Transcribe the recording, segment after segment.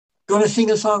going to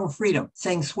sing a song of freedom,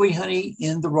 sang Sweet Honey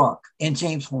in the Rock, and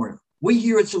James Horner. We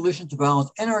here at Solutions to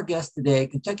Violence and our guest today,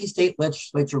 Kentucky State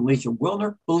Legislature Lisa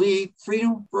Wilner, believe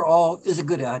freedom for all is a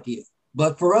good idea.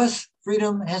 But for us,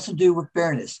 freedom has to do with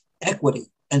fairness, equity,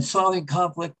 and solving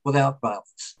conflict without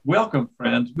violence. Welcome,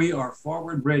 friends. We are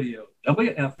Forward Radio,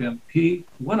 WFMP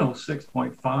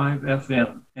 106.5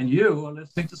 FM. And you are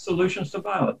listening to Solutions to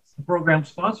Violence, a program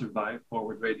sponsored by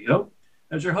Forward Radio.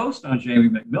 As your host, I'm Jamie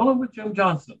McMillan with Jim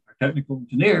Johnson. Our technical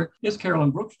engineer is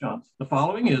Carolyn Brooks Johnson. The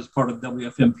following is part of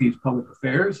WFMP's Public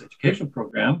Affairs Education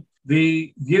Program.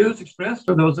 The views expressed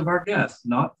are those of our guests,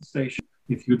 not the station.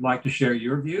 If you'd like to share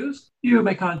your views, you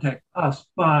may contact us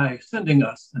by sending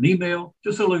us an email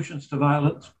to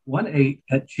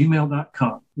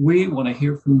solutionstoviolence18@gmail.com. We want to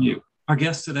hear from you. Our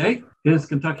guest today is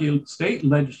Kentucky State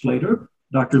Legislator,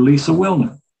 Dr. Lisa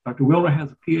Wilner. Dr. Wilner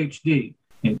has a PhD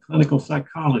in clinical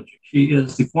psychology. She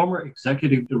is the former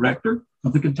executive director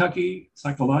of the Kentucky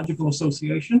Psychological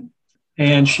Association,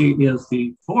 and she is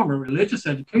the former religious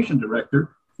education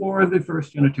director for the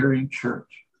First Unitarian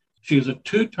Church. She is a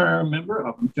two-term member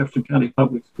of the Jefferson County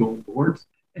Public School Boards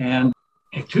and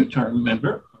a two-term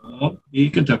member of the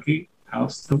Kentucky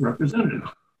House of Representatives.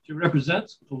 She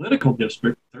represents Political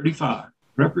District 35.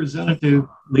 Representative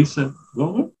Lisa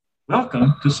Wilner,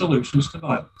 welcome to Solutions to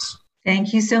Violence.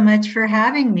 Thank you so much for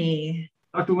having me.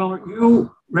 Dr. Wilner,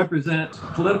 you represent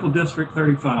Political District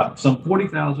 35, some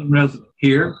 40,000 residents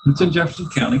here. It's in Jefferson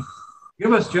County.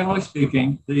 Give us, generally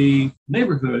speaking, the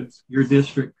neighborhoods your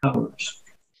district covers.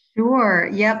 Sure.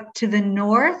 Yep. To the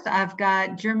north, I've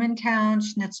got Germantown,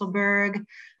 Schnitzelburg,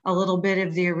 a little bit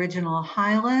of the original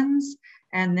Highlands.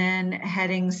 And then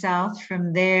heading south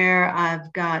from there,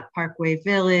 I've got Parkway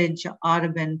Village,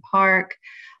 Audubon Park,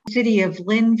 city of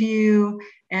Lynnview.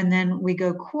 And then we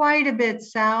go quite a bit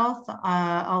south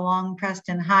along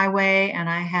Preston Highway. And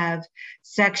I have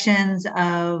sections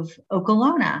of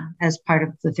Okolona as part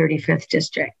of the 35th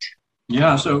district.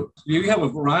 Yeah, so you have a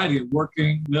variety of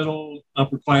working, middle,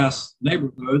 upper class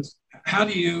neighborhoods. How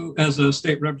do you, as a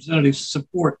state representative,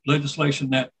 support legislation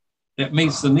that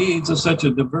meets the needs of such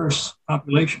a diverse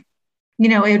population? You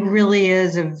know, it really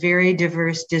is a very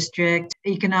diverse district.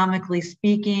 Economically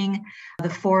speaking, the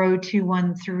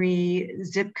 40213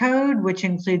 zip code, which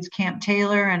includes Camp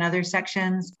Taylor and other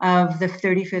sections of the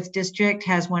 35th district,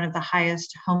 has one of the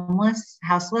highest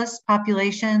houseless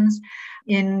populations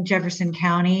in Jefferson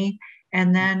County.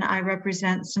 And then I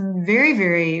represent some very,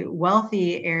 very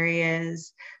wealthy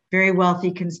areas, very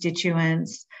wealthy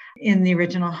constituents in the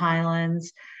original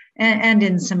Highlands and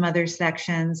in some other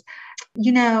sections.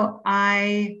 You know,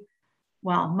 my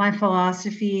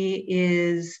philosophy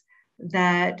is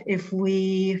that if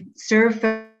we serve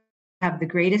folks who have the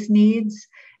greatest needs,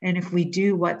 and if we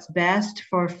do what's best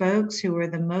for folks who are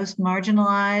the most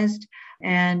marginalized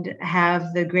and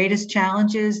have the greatest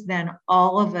challenges, then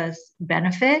all of us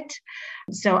benefit.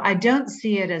 So I don't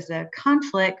see it as a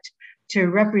conflict to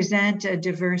represent a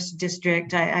diverse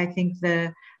district. I think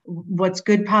what's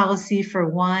good policy for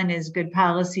one is good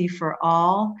policy for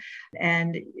all.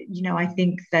 And, you know, I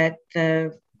think that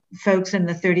the folks in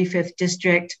the 35th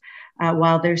district,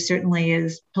 while there certainly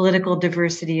is political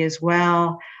diversity as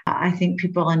well, I think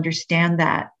people understand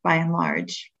that by and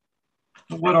large.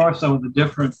 What are some of the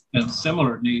different and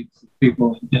similar needs of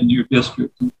people in your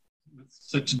district with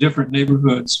such different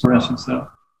neighborhoods, for instance?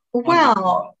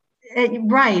 Well,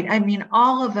 right. I mean,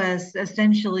 all of us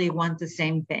essentially want the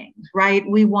same things, right?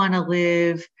 We want to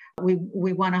live,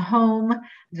 we want a home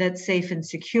that's safe and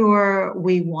secure.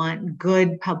 We want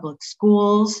good public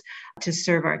schools to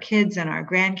serve our kids and our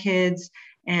grandkids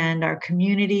and our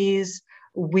communities.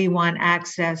 We want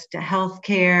access to health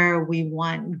care. We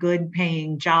want good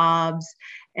paying jobs,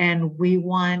 and we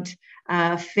want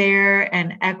fair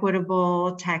and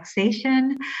equitable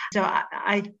taxation. So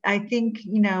I think,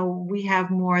 you know, we have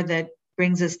more that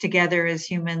brings us together as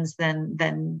humans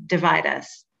than divide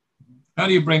us. How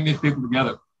do you bring these people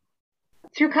together?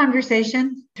 Through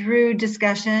conversation, through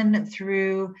discussion,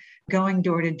 through going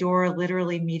door to door,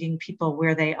 literally meeting people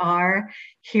where they are,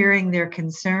 hearing their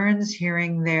concerns,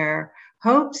 hearing their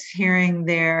hopes, hearing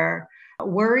their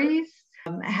worries,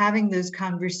 having those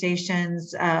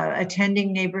conversations,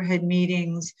 attending neighborhood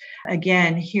meetings,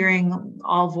 again, hearing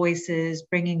all voices,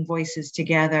 bringing voices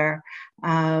together,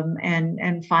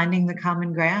 and finding the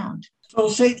common ground. So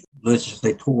State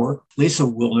Legislator Lisa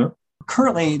Wilner,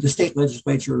 currently the state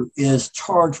legislature is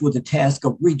charged with the task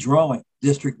of redrawing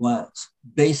district lines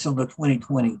based on the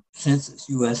 2020 census,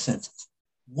 U.S. Census.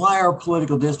 Why are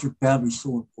political district boundaries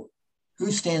so important? Who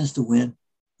stands to win?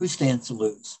 Who stands to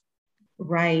lose?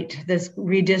 Right. This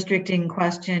redistricting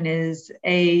question is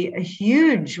a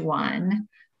huge one.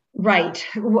 Right.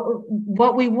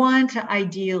 What we want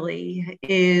ideally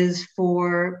is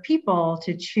for people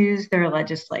to choose their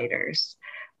legislators,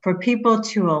 for people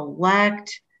to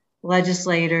elect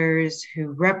legislators who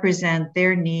represent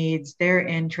their needs, their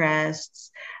interests,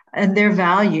 and their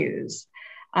values.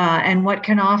 And what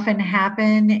can often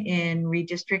happen in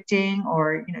redistricting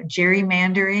or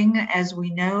gerrymandering as we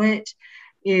know it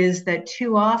is that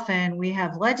too often we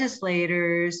have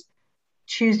legislators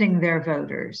choosing their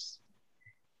voters.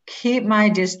 Keep my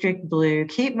district blue,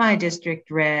 keep my district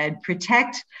red,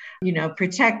 protect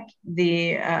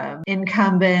the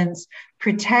incumbents,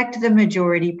 protect the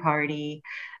majority party.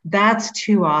 That's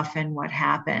too often what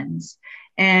happens.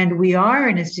 And we are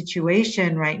in a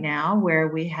situation right now where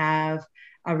we have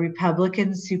a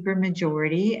Republican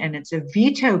supermajority, and it's a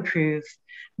veto-proof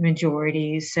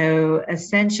majority. So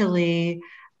essentially,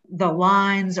 the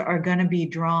lines are going to be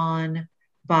drawn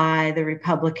by the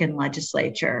Republican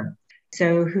legislature.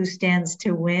 So who stands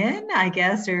to win, I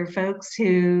guess, are folks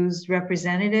whose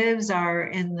representatives are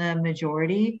in the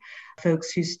majority.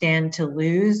 Folks who stand to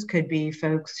lose could be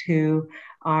folks who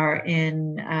are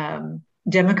in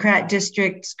Democrat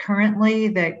districts currently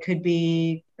that could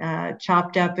be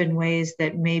chopped up in ways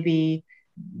that maybe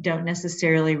don't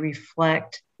necessarily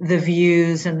reflect the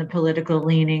views and the political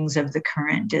leanings of the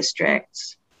current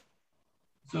districts.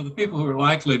 So the people who are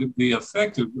likely to be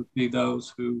affected would be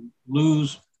those who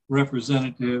lose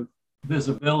representative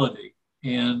visibility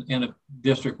in a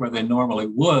district where they normally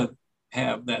would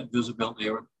have that visibility,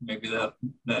 or maybe that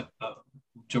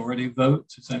majority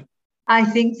votes. Is that? I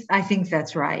think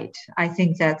that's right. I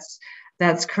think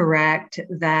that's correct.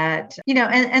 That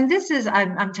and this is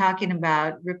I'm talking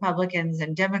about Republicans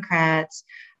and Democrats.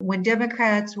 When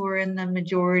Democrats were in the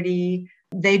majority,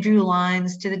 they drew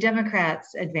lines to the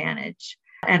Democrats' advantage.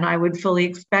 And I would fully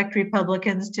expect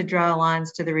Republicans to draw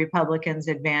lines to the Republicans'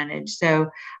 advantage. So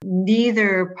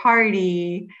neither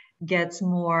party gets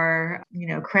more,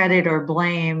 credit or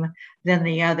blame than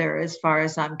the other, as far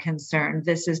as I'm concerned.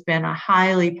 This has been a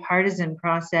highly partisan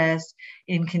process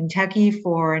in Kentucky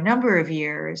for a number of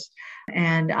years.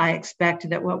 And I expect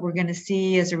that what we're going to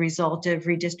see as a result of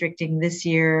redistricting this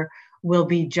year will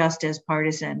be just as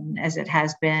partisan as it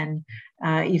has been,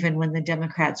 even when the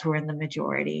Democrats were in the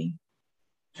majority.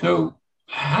 So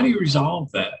how do you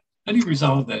resolve that? How do you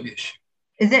resolve that issue?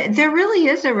 There really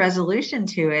is a resolution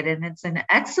to it, and it's an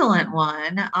excellent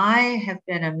one. I have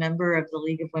been a member of the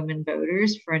League of Women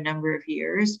Voters for a number of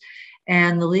years,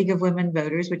 and the League of Women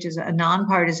Voters, which is a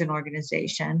nonpartisan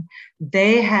organization,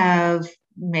 they have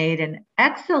made an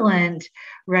excellent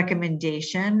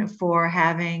recommendation for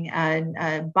having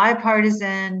a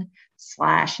bipartisan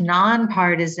 /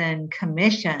 nonpartisan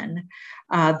commission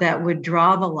that would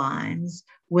draw the lines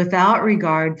without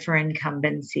regard for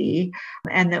incumbency,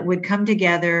 and that would come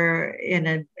together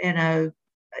in a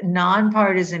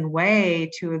nonpartisan way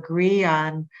to agree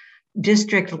on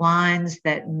district lines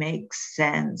that make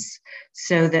sense,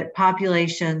 so that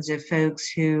populations of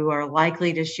folks who are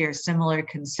likely to share similar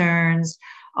concerns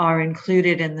are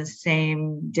included in the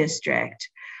same district.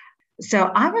 So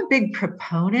I'm a big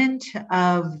proponent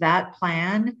of that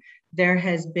plan. There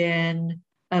has been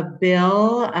a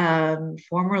bill,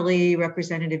 formerly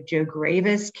Representative Joe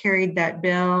Gravis carried that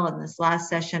bill. In this last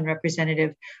session,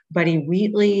 Representative Buddy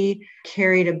Wheatley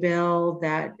carried a bill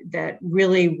that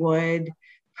really would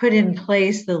put in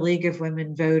place the League of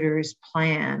Women Voters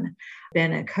plan.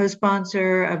 Been a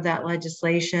co-sponsor of that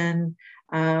legislation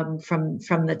from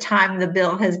the time the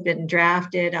bill has been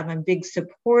drafted. I'm a big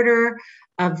supporter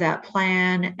of that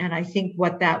plan. And I think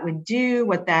what that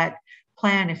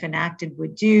plan, if enacted,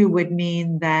 would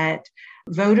mean that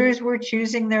voters were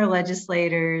choosing their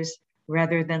legislators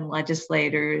rather than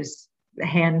legislators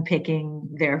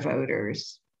handpicking their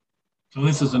voters. So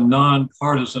this is a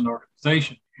nonpartisan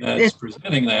organization that's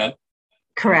presenting that.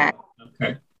 Correct.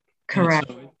 Okay.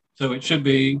 Correct. So it should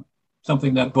be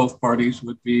something that both parties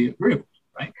would be agreeable to,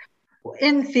 right?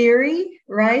 In theory,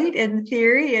 right? In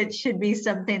theory, it should be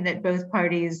something that both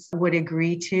parties would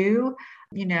agree to.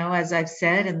 As I've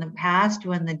said in the past,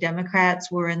 when the Democrats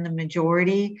were in the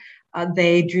majority,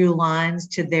 they drew lines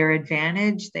to their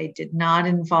advantage. They did not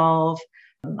involve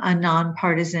a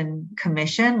nonpartisan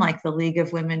commission like the League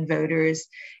of Women Voters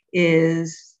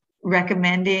is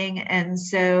recommending. And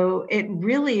so it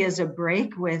really is a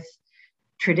break with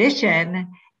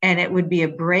tradition, and it would be a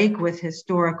break with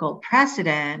historical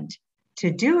precedent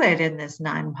to do it in this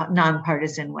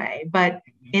nonpartisan way. But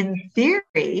in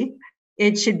theory,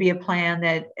 it should be a plan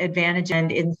that advantages,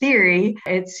 and in theory,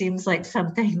 it seems like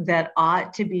something that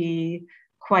ought to be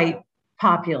quite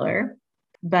popular.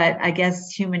 But I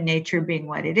guess human nature being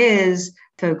what it is,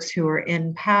 folks who are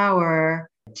in power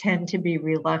tend to be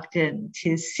reluctant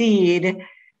to cede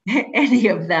any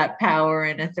of that power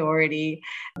and authority.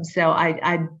 So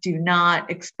I do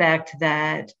not expect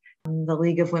that the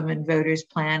League of Women Voters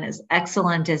plan, as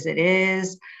excellent as it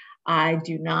is, I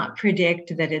do not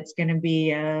predict that it's going to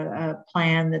be a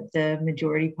plan that the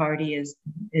majority party is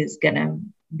going to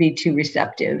be too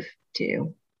receptive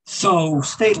to. So,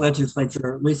 state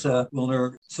legislature, Lisa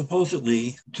Wilner,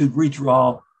 supposedly to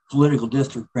redraw political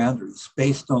district boundaries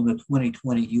based on the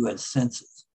 2020 U.S.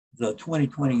 Census. The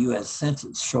 2020 U.S.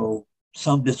 Census show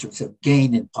some districts have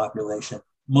gained in population,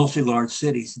 mostly large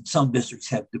cities, and some districts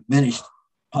have diminished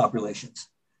populations.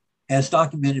 As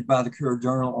documented by the Courier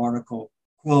Journal article,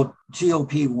 quote,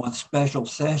 GOP wants special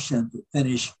session to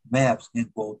finish maps,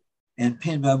 end quote, and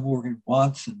penned by Morgan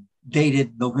Watson,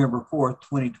 dated November 4th,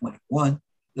 2021.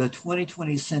 The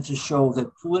 2020 census shows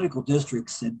that political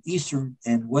districts in eastern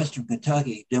and western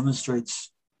Kentucky demonstrates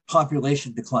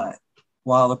population decline,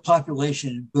 while the population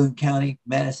in Boone County,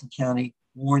 Madison County,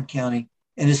 Warren County,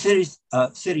 and the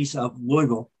cities of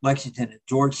Louisville, Lexington, and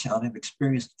Georgetown have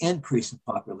experienced increase in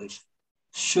population.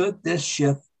 Should this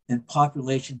shift in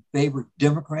population favor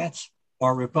Democrats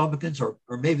or Republicans, or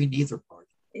maybe neither party?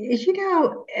 You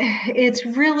know, it's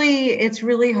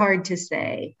really hard to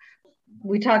say.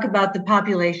 We talk about the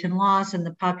population loss and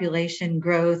the population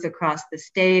growth across the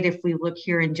state. If we look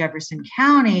here in Jefferson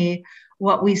County,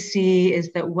 what we see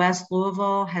is that West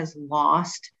Louisville has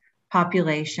lost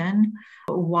population,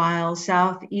 while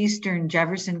southeastern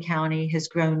Jefferson County has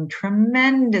grown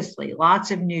tremendously.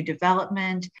 Lots of new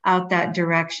development out that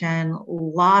direction.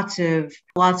 Lots of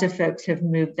folks have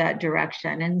moved that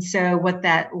direction. And so what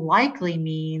that likely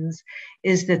means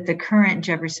is that the current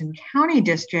Jefferson County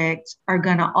districts are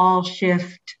going to all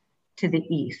shift to the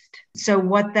east. So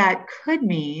what that could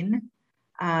mean,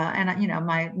 and you know,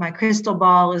 my crystal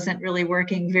ball isn't really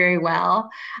working very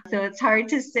well, so it's hard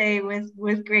to say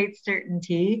with great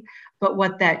certainty. But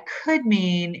what that could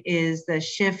mean is the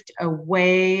shift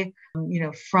away, you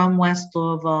know, from West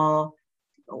Louisville,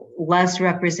 less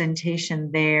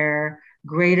representation there,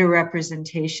 greater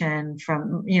representation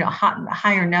from, you know,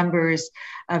 higher numbers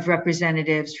of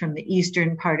representatives from the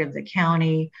eastern part of the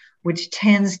county, which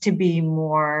tends to be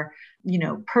more, you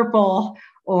know, purple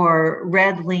or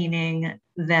red leaning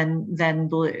than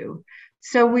blue.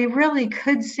 So we really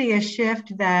could see a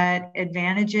shift that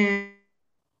advantages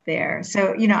there.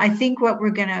 So, you know, I think what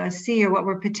we're going to see, or what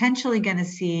we're potentially going to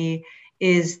see,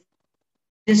 is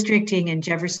districting in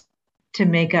Jefferson to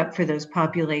make up for those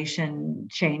population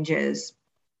changes.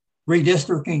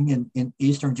 Redistricting in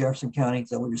eastern Jefferson County, is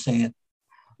that what you're saying?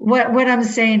 What I'm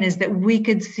saying is that we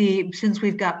could see, since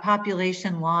we've got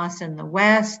population loss in the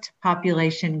west,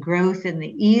 population growth in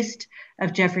the east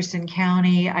of Jefferson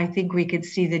County, I think we could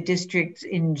see the districts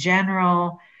in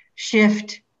general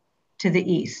shift to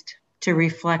the east to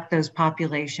reflect those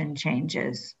population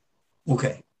changes.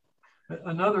 Okay.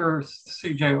 Another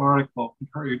CJ article,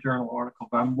 Courier Journal article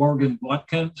by Morgan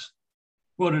Blutkins,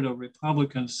 quoted a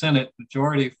Republican Senate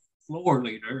Majority Floor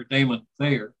Leader, Damon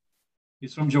Thayer.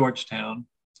 He's from Georgetown.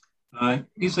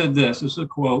 He said this is a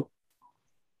quote: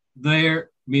 "Their,"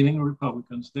 meaning the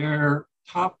Republicans, "their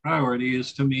top priority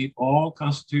is to meet all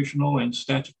constitutional and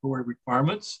statutory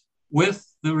requirements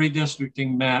with the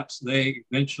redistricting maps they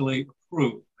eventually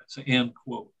approve." That's an end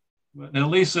quote. Now,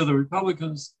 Lisa, the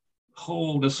Republicans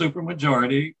hold a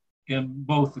supermajority in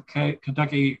both the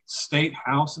Kentucky State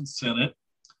House and Senate.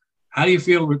 How do you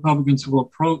feel Republicans will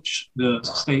approach the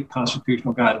state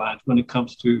constitutional guidelines when it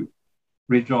comes to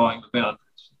redrawing the boundaries?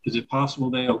 Is it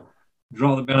possible they'll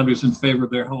draw the boundaries in favor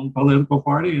of their own political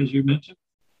party, as you mentioned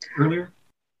earlier?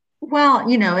 Well,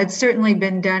 you know, it's certainly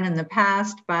been done in the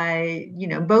past by, you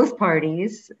know, both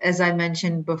parties, as I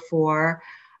mentioned before.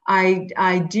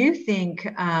 I do think,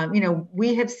 you know,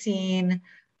 we have seen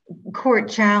court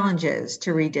challenges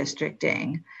to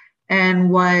redistricting,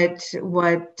 and what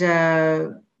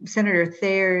Senator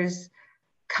Thayer's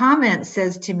comment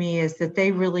says to me is that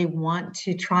they really want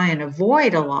to try and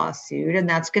avoid a lawsuit, and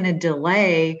that's going to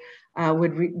delay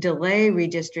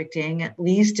redistricting at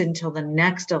least until the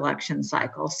next election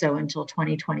cycle, so until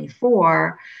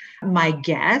 2024. My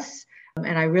guess,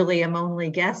 and I really am only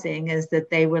guessing, is that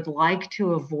they would like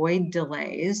to avoid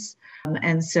delays,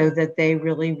 and so that they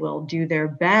really will do their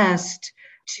best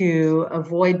to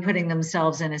avoid putting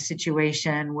themselves in a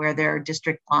situation where their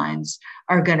district lines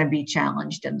are going to be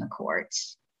challenged in the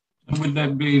courts. And would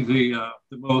that be the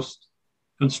most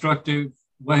constructive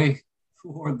way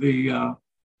for the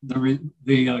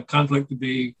conflict to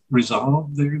be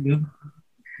resolved there then,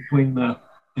 between the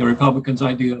Republicans'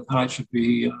 idea of how it should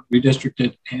be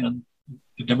redistricted and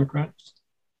the Democrats?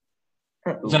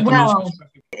 Is that the most Well,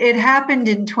 constructive? it happened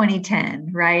in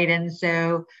 2010, right? And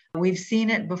so we've seen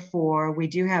it before. We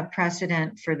do have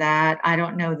precedent for that. I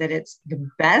don't know that it's the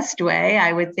best way.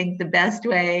 I would think the best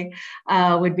way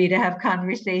would be to have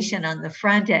conversation on the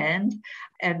front end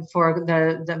and for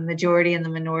the majority and the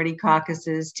minority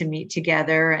caucuses to meet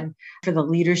together and for the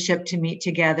leadership to meet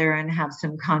together and have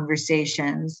some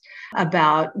conversations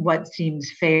about what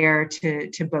seems fair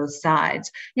to both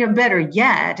sides. Better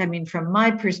yet, I mean, from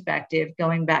my perspective,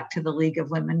 going back to the League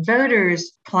of Women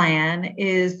Voters plan,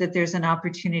 is that there's an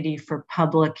opportunity for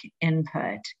public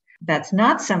input. That's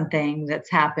not something that's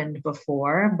happened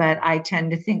before, but I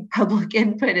tend to think public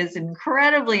input is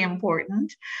incredibly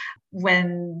important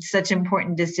when such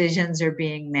important decisions are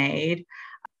being made.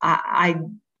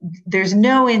 There's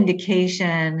no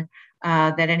indication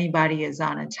that anybody is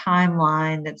on a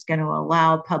timeline that's going to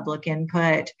allow public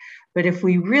input. But if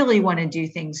we really want to do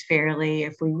things fairly,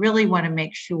 if we really want to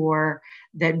make sure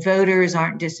that voters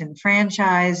aren't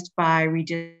disenfranchised by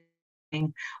redistricting,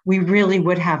 we really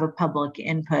would have a public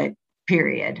input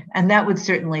period. And that would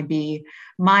certainly be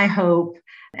my hope.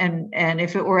 And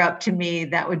if it were up to me,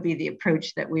 that would be the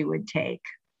approach that we would take.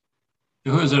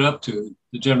 Who is it up to?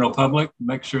 The general public?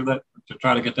 Make sure that to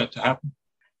try to get that to happen?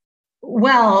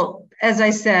 Well, as I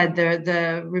said,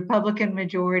 the Republican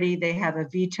majority, they have a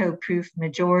veto-proof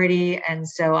majority. And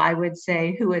so I would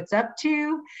say who it's up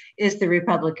to is the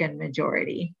Republican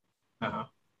majority. Uh-huh.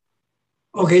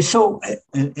 Okay, so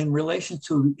in relation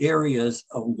to areas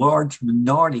of large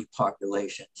minority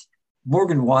populations,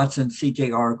 Morgan Watson,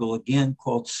 C.J. Argyle again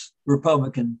quotes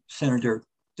Republican Senator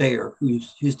Thayer, who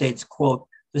states, quote,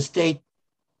 "The state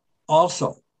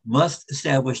also must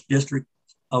establish districts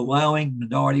allowing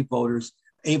minority voters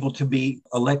able to be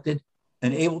elected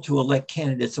and able to elect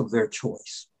candidates of their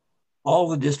choice. All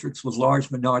the districts with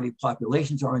large minority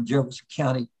populations are in Jefferson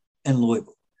County and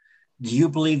Louisville. Do you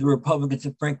believe the Republicans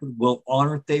in Franklin will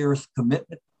honor Thayer's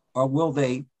commitment, or will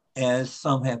they, as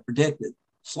some have predicted,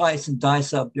 slice and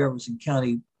dice up Jefferson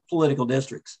County political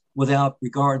districts without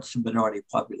regards to minority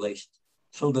populations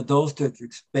so that those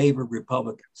districts favor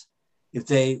Republicans? If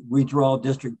they redraw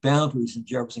district boundaries in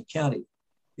Jefferson County,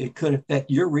 it could affect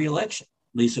your reelection,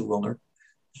 Lisa Wilner.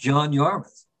 John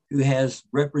Yarmuth, who has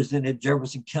represented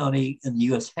Jefferson County in the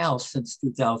U.S. House since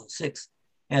 2006,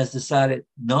 has decided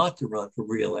not to run for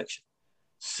reelection.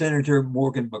 Senator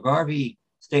Morgan McGarvey,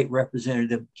 State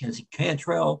Representative Kenzie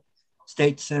Cantrell,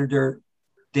 State Senator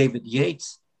David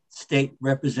Yates, State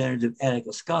Representative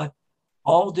Attica Scott,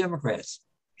 all Democrats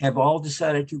have all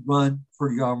decided to run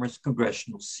for Yarmuth's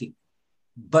congressional seat.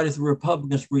 But if the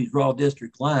Republicans redraw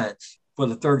district lines for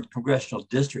the 3rd Congressional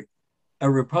District, a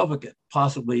Republican,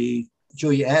 possibly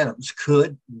Julia Adams,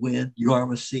 could win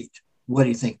Yarmuth's seat. What do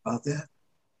you think about that?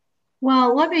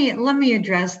 Well, let me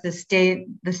address the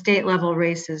state level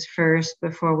races first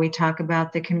before we talk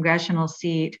about the congressional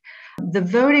seat. The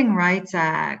Voting Rights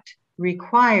Act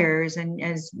requires, and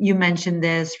as you mentioned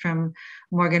this from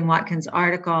Morgan Watkins'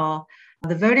 article,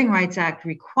 the Voting Rights Act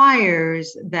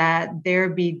requires that there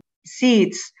be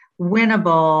seats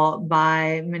winnable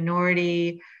by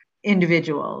minority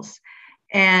individuals.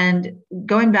 And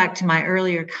going back to my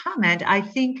earlier comment, I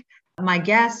think my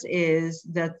guess is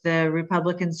that the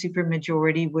Republican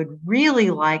supermajority would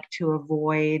really like to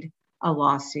avoid a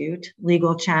lawsuit,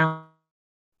 legal challenge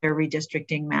their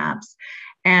redistricting maps.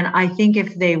 And I think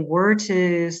if they were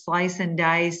to slice and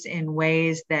dice in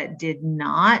ways that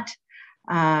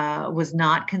was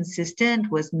not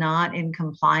consistent, was not in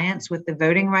compliance with the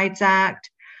Voting Rights Act,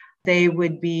 they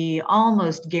would be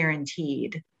almost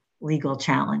guaranteed legal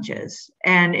challenges.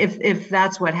 And if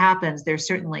that's what happens, there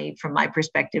certainly, from my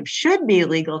perspective, should be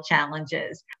legal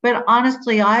challenges. But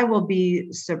honestly, I will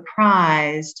be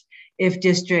surprised if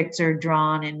districts are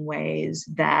drawn in ways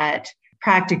that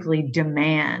practically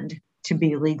demand to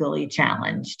be legally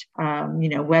challenged.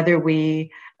 Whether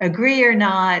we agree or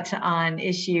not on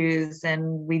issues,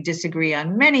 and we disagree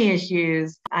on many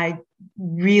issues, I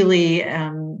really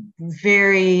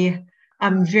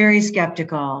I'm very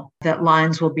skeptical that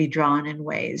lines will be drawn in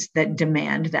ways that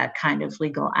demand that kind of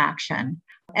legal action.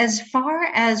 As far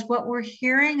as what we're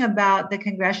hearing about the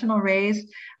congressional race,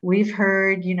 we've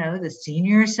heard, the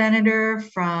senior senator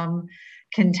from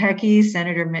Kentucky,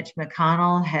 Senator Mitch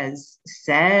McConnell, has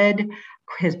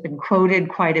been quoted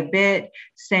quite a bit,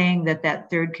 saying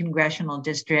that 3rd congressional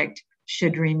district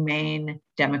should remain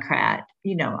Democrat.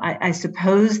 I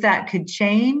suppose that could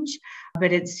change,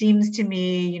 but it seems to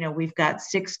me, we've got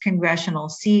 6 congressional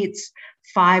seats.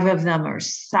 5 of them are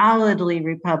solidly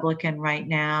Republican right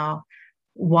now.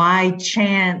 Why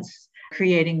chance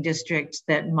creating districts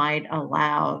that might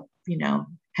allow,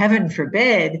 heaven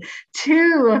forbid,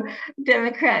 2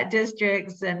 Democrat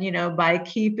districts. And, by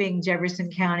keeping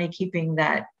Jefferson County, keeping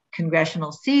that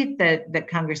congressional seat that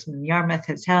Congressman Yarmouth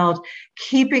has held,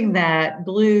 keeping that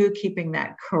blue, keeping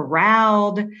that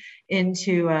corralled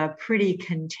into a pretty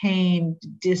contained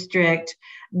district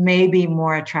may be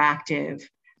more attractive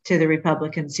to the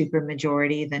Republican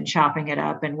supermajority than chopping it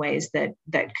up in ways that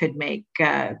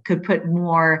could put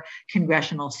more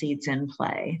congressional seats in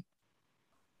play.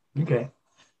 Okay.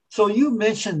 So you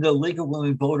mentioned the League of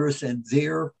Women Voters and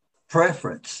their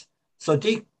preference. So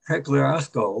Dee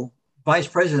Pegliasco, Vice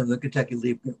President of the Kentucky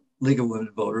League of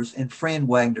Women Voters, and Fran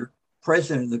Wagner,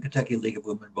 President of the Kentucky League of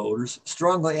Women Voters,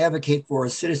 strongly advocate for a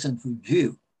citizens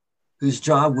review, whose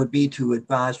job would be to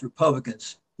advise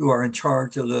Republicans who are in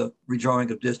charge of the redrawing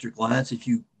of district lines, as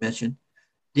you mentioned.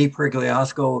 Dee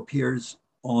Pegliasco appears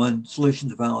on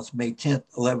Solutions to Violence May 10th,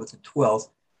 11th, and 12th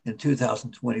in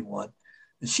 2021.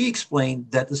 And she explained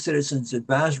that the Citizens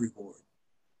Advisory Board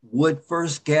would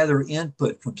first gather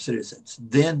input from citizens,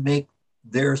 then make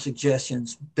their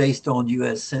suggestions based on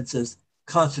U.S. Census,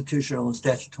 constitutional and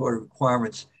statutory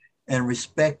requirements, and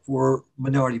respect for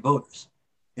minority voters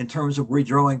in terms of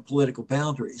redrawing political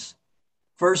boundaries.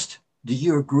 First, do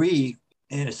you agree,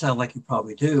 and it sounds like you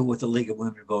probably do, with the League of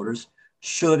Women Voters,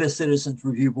 should a Citizens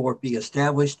Review Board be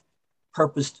established,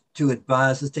 purposed to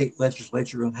advise the state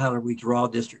legislature on how to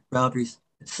redraw district boundaries?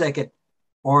 And second,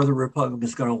 are the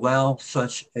Republicans going to allow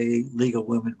such a League of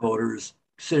Women Voters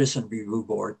Citizen Review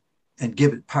Board and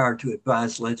give it power to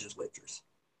advise legislatures?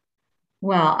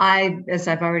 Well, as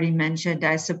I've already mentioned,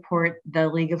 I support the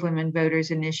League of Women Voters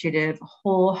initiative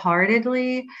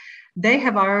wholeheartedly. They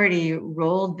have already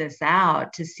rolled this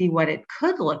out to see what it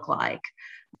could look like.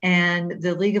 And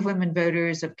the League of Women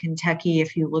Voters of Kentucky,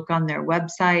 if you look on their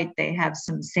website, they have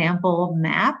some sample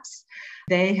maps.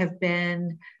 They have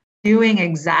been doing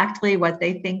exactly what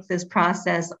they think this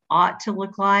process ought to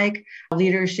look like.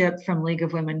 Leadership from League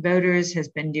of Women Voters has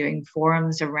been doing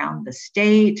forums around the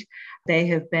state. They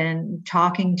have been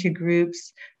talking to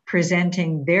groups,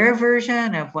 presenting their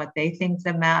version of what they think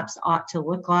the maps ought to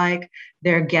look like.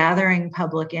 They're gathering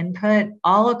public input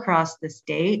all across the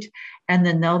state, and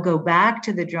then they'll go back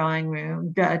to the drawing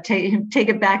room, take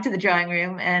it back to the drawing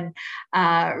room and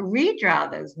redraw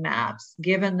those maps,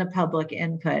 given the public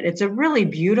input. It's a really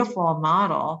beautiful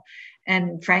model.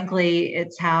 And frankly,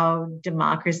 it's how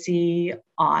democracy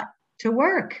ought to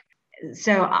work.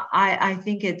 So I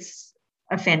think it's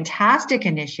a fantastic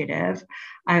initiative.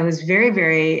 I was very,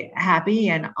 very happy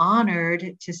and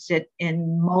honored to sit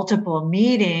in multiple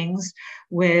meetings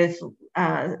with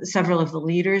several of the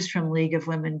leaders from League of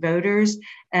Women Voters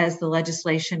as the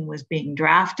legislation was being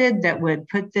drafted that would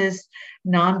put this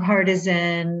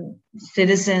nonpartisan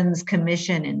citizens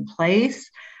commission in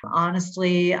place.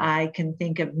 Honestly, I can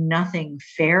think of nothing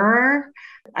fairer.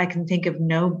 I can think of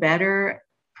no better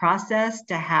process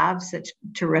to have such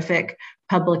terrific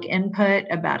public input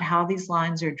about how these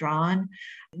lines are drawn.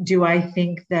 Do I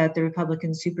think that the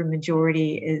Republican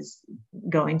supermajority is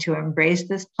going to embrace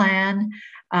this plan?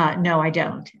 No, I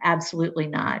don't. Absolutely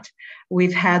not.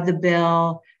 We've had the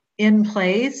bill in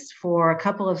place for a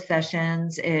couple of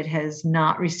sessions. It has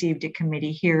not received a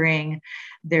committee hearing.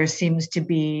 There seems to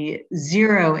be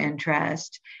zero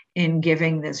interest in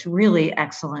giving this really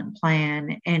excellent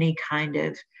plan any kind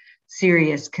of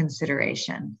serious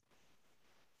consideration.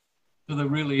 So there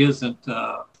really isn't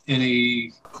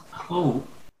any hope,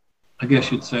 I guess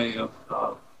you'd say, of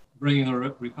bringing the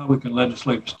Republican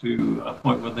legislators to a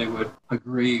point where they would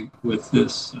agree with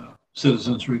this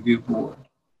Citizens Review Board.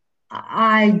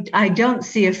 I don't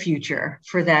see a future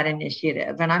for that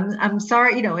initiative. And I'm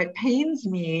sorry, it pains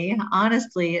me,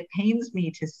 honestly, it pains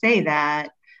me to say that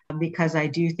because I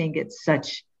do think it's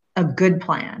such a good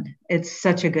plan. It's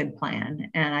such a good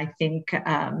plan. And I think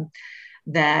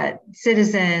that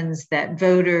citizens, that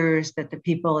voters, that the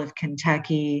people of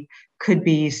Kentucky could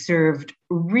be served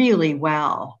really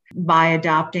well by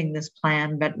adopting this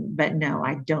plan. But no,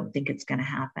 I don't think it's going to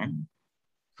happen.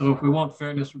 So if we want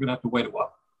fairness, we're going to have to wait a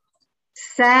while.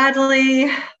 Sadly,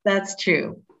 that's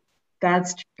true.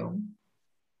 That's true.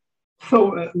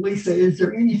 So, Lisa, is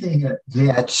there anything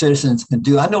that citizens can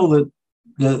do? I know that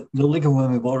the League of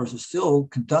Women Voters is still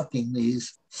conducting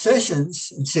these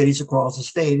sessions in cities across the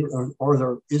state.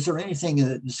 Is there anything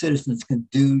that the citizens can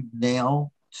do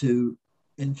now to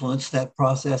influence that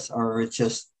process? Or it's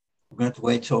just we're going to have to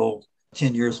wait till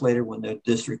 10 years later when the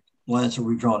district lines are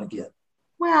redrawn again?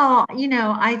 Well,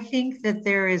 I think that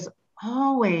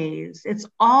it's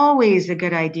always a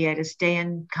good idea to stay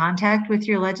in contact with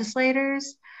your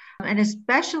legislators. And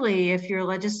especially if your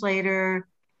legislator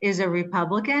is a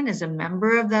Republican, is a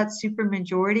member of that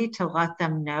supermajority, to let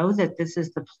them know that this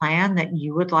is the plan that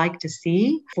you would like to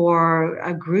see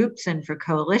for groups and for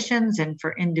coalitions and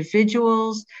for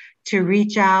individuals to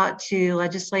reach out to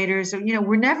legislators. You know,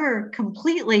 we're never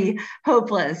completely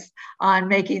hopeless on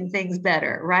making things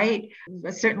better, right?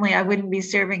 Certainly, I wouldn't be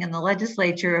serving in the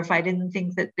legislature if I didn't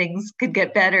think that things could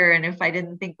get better and if I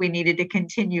didn't think we needed to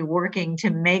continue working to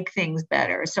make things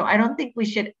better. So I don't think we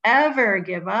should ever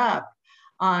give up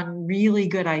on really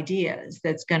good ideas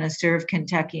that's going to serve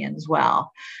Kentuckians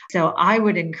well. So I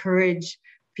would encourage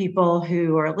people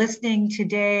who are listening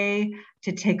today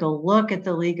to take a look at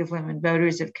the League of Women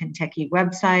Voters of Kentucky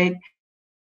website,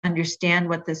 understand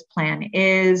what this plan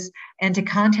is, and to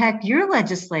contact your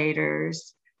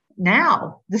legislators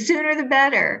now. The sooner the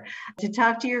better, to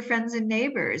talk to your friends and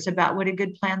neighbors about what a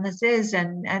good plan this is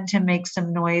and to make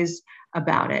some noise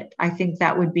about it. I think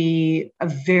that would be a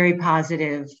very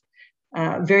positive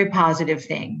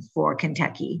thing for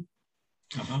Kentucky.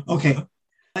 Okay.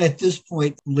 At this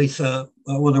point, Lisa,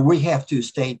 we have to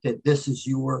state that this is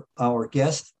our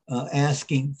guest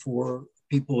asking for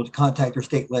people to contact their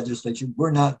state legislature.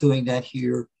 We're not doing that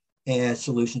here at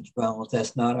Solutions to Violence.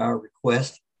 That's not our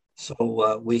request.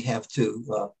 So we have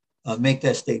to make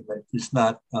that statement. It's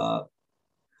not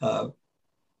a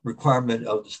requirement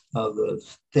of the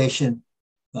station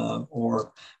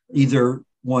or either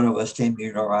one of us,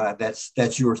 Jamie or I.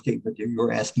 That's your statement.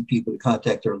 You're asking people to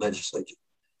contact their legislature.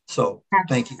 So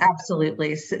thank you.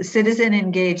 Absolutely. Citizen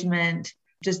engagement,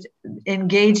 just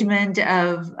engagement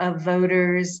of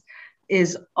voters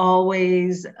is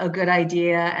always a good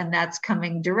idea. And that's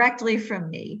coming directly from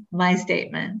me, my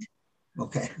statement.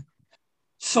 Okay.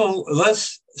 So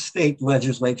let's state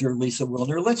legislator Lisa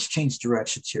Wilner, let's change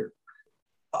directions here.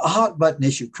 A hot button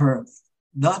issue currently,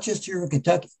 not just here in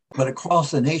Kentucky, but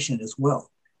across the nation as well,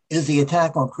 is the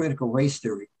attack on critical race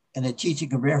theory and the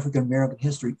teaching of African American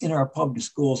history in our public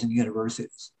schools and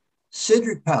universities.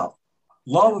 Cedric Powell,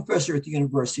 law professor at the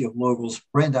University of Louisville's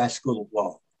Brandeis School of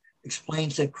Law,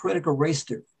 explains that critical race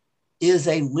theory is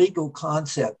a legal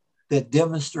concept that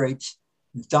demonstrates,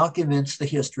 documents the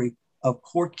history of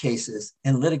court cases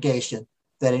and litigation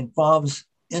that involves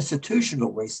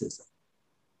institutional racism.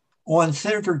 On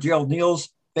Senator Gerald Neal's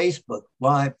Facebook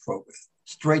Live program,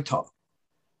 Straight Talk,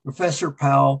 Professor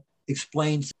Powell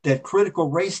explains that critical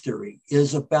race theory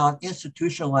is about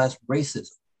institutionalized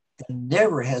racism and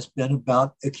never has been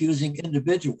about accusing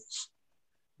individuals.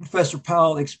 Professor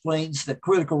Powell explains that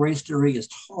critical race theory is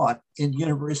taught in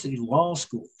university law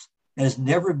schools and has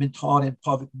never been taught in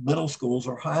public middle schools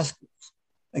or high schools.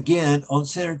 Again, on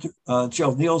Senator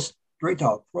Gerald Neal's Straight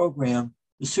Talk program,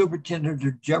 the superintendent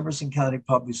of Jefferson County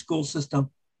Public School System,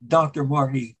 Dr.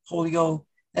 Marty Polio,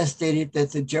 has stated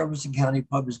that the Jefferson County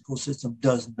Public School System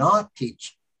does not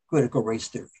teach critical race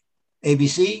theory.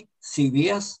 ABC,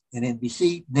 CBS, and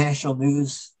NBC National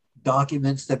News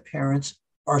documents that parents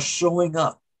are showing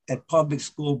up at public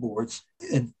school boards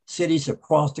in cities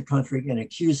across the country and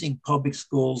accusing public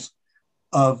schools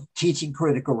of teaching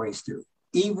critical race theory,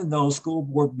 even though school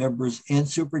board members and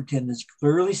superintendents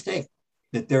clearly state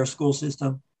that their school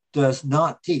system does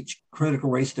not teach critical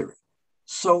race theory.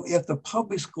 So if the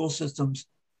public school systems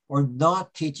are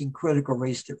not teaching critical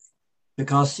race theory,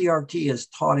 because CRT is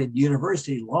taught in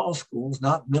university law schools,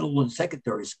 not middle and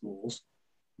secondary schools,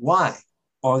 why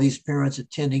are these parents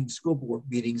attending school board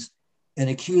meetings and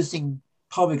accusing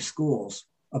public schools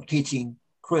of teaching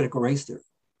critical race theory?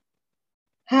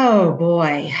 Oh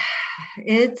boy,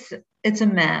 it's a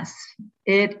mess.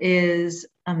 It is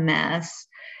a mess.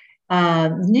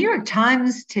 New York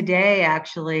Times today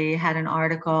actually had an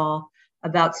article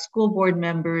about school board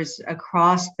members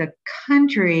across the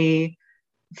country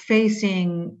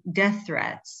facing death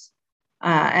threats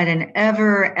at an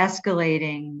ever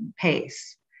escalating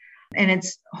pace. And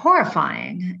it's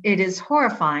horrifying. It is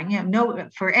horrifying,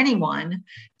 for anyone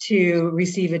to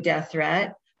receive a death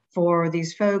threat. For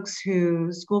these folks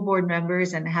who, school board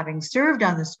members, and having served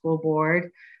on the school board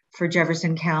for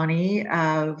Jefferson County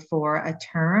for a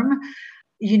term,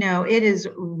 it is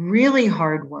really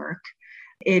hard work.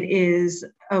 It is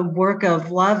a work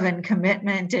of love and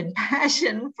commitment and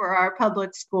passion for our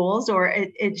public schools, or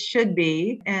it should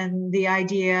be. And the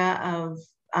idea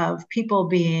of people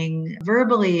being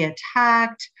verbally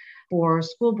attacked, for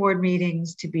school board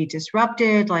meetings to be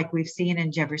disrupted, like we've seen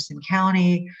in Jefferson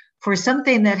County, for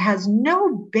something that has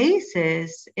no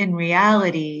basis in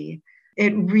reality,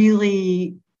 it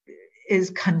really is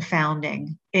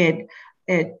confounding.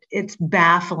 It's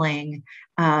baffling.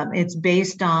 It's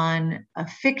based on a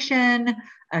fiction,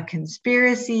 a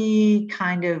conspiracy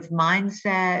kind of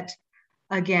mindset.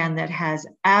 again, that has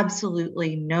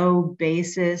absolutely no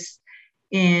basis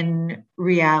in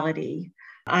reality.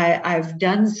 I've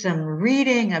done some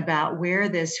reading about where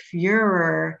this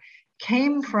furor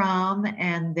came from,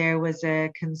 and there was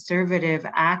a conservative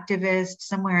activist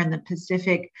somewhere in the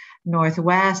Pacific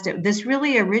Northwest. This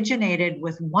really originated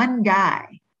with one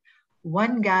guy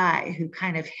who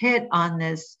kind of hit on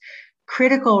this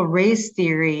critical race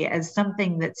theory as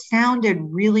something that sounded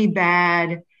really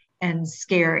bad and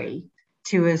scary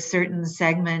to a certain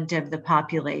segment of the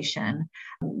population.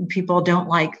 People don't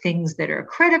like things that are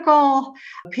critical.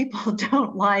 People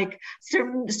don't like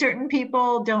certain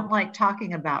people don't like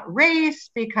talking about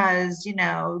race because,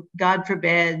 God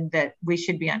forbid that we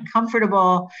should be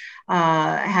uncomfortable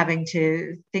having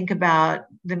to think about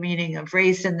the meaning of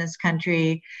race in this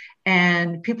country.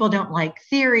 And people don't like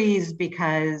theories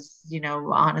because,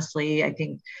 honestly, I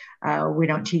think we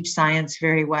don't teach science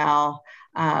very well.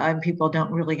 And people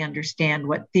don't really understand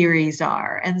what theories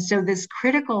are. And so this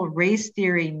critical race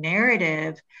theory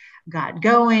narrative got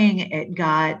going. It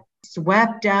got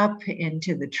swept up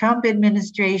into the Trump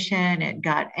administration. It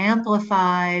got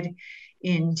amplified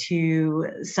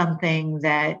into something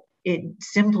that it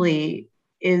simply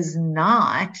is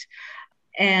not.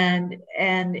 And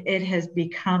it has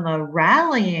become a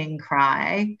rallying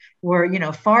cry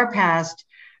where, far past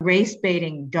race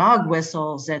baiting dog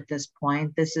whistles at this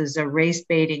point. This is a race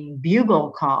baiting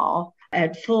bugle call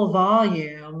at full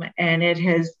volume, and it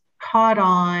has caught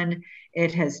on.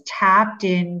 It has tapped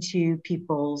into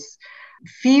people's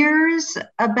fears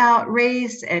about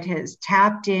race. It has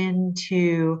tapped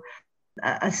into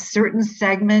a certain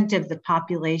segment of the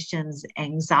population's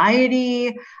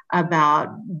anxiety about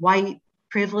white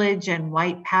privilege and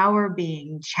white power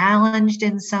being challenged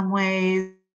in some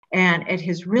ways. And it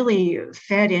has really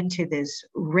fed into this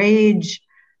rage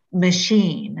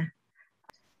machine.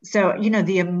 So,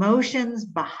 the emotions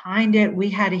behind it, we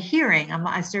had a hearing.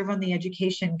 I serve on the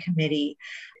education committee,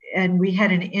 and we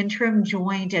had an interim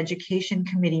joint education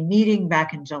committee meeting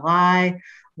back in July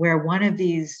where one of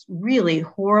these really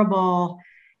horrible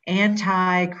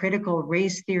anti-critical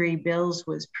race theory bills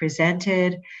was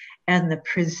presented. And the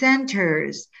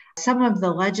presenters, some of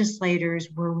the legislators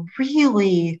were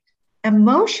really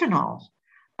emotional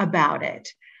about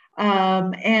it.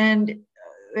 And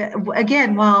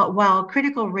again, while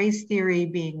critical race theory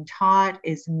being taught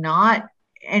is not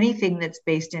anything that's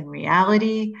based in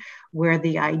reality, where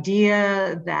the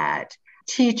idea that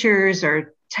teachers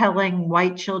are telling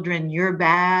white children you're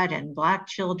bad and Black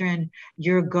children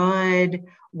you're good,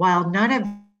 while none of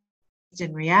it's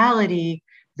in reality,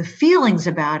 the feelings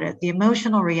about it, the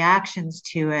emotional reactions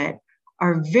to it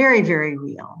are very, very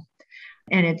real.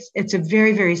 And it's a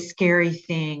very, very scary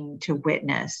thing to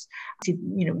witness.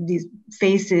 These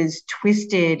faces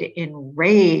twisted in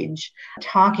rage,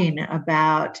 talking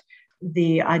about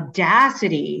the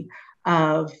audacity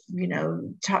of,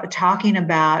 talking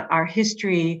about our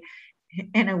history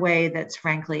in a way that's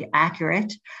frankly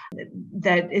accurate,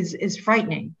 that is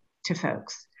frightening to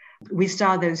folks. We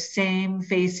saw those same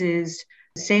faces,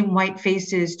 same white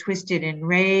faces twisted in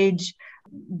rage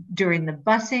during the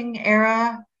busing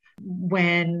era,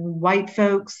 when white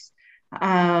folks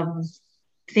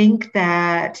think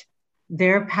that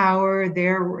their power,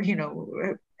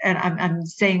 and I'm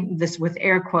saying this with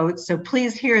air quotes, so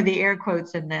please hear the air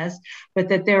quotes in this, but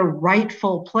that their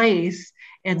rightful place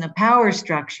in the power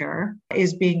structure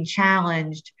is being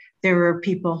challenged. There are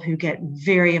people who get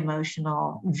very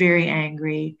emotional, very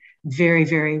angry, very,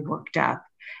 very worked up.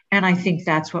 And I think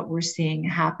that's what we're seeing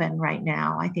happen right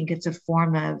now. I think it's a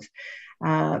form of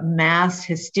mass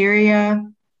hysteria,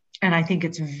 and I think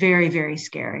it's very, very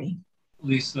scary.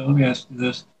 Lisa, let me ask you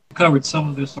this. You covered some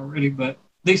of this already, but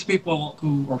these people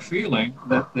who are feeling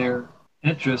that their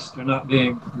interests are not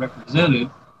being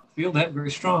represented feel that very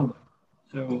strongly.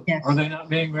 So yes. Are they not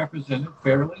being represented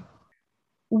fairly?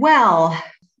 Well,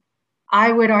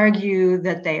 I would argue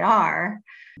that they are.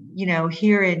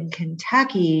 Here in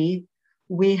Kentucky,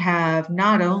 we have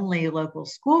not only local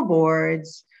school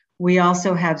boards, we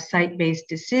also have site-based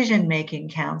decision-making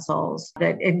councils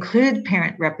that include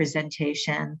parent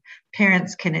representation.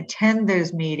 Parents can attend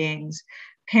those meetings.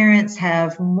 Parents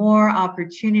have more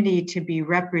opportunity to be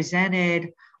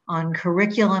represented on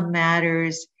curriculum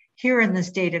matters here in the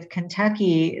state of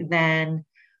Kentucky than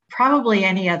probably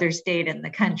any other state in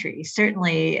the country.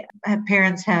 Certainly,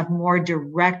 parents have more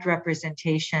direct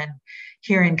representation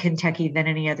here in Kentucky than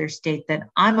any other state that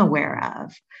I'm aware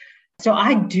of. So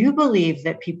I do believe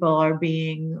that people are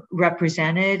being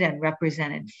represented and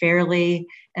represented fairly,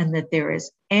 and that there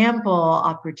is ample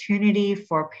opportunity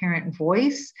for parent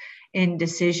voice in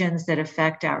decisions that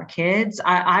affect our kids.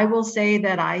 I will say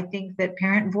that I think that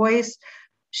parent voice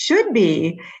should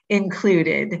be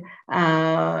included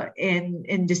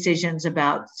in decisions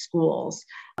about schools.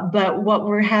 But what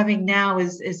we're having now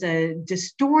is a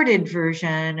distorted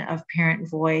version of parent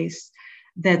voice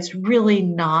that's really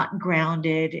not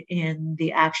grounded in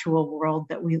the actual world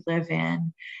that we live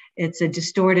in. It's a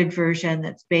distorted version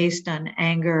that's based on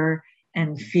anger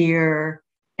and fear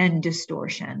and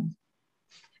distortion.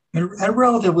 And a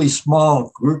relatively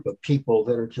small group of people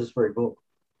that are just very vocal.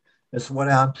 That's what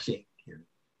I'm seeing here.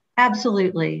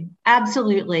 Absolutely,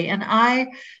 absolutely. And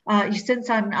since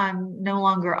I'm no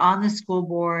longer on the school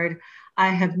board, I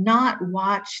have not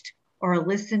watched or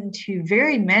listened to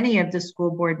very many of the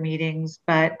school board meetings,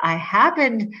 but I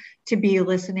happened to be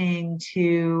listening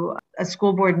to a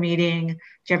school board meeting,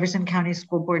 Jefferson County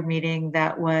School Board meeting,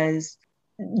 that was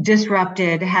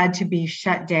disrupted, had to be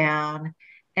shut down.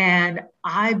 And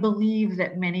I believe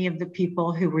that many of the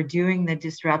people who were doing the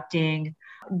disrupting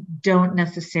don't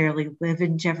necessarily live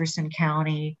in Jefferson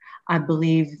County. I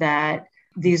believe that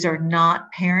these are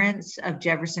not parents of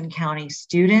Jefferson County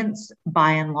students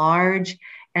by and large,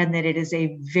 and that it is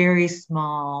a very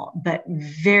small but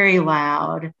very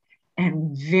loud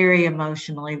and very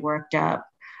emotionally worked up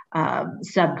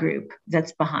subgroup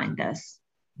that's behind this.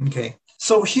 Okay.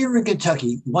 So here in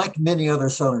Kentucky, like many other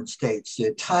southern states, the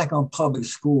attack on public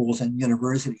schools and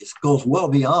universities goes well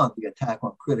beyond the attack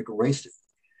on critical race theory.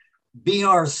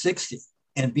 BR 60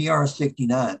 and BR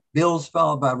 69, bills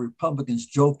filed by Republicans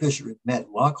Joe Fisher and Matt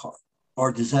Lockhart,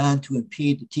 are designed to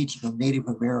impede the teaching of Native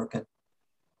American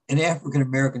and African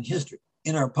American history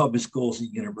in our public schools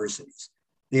and universities.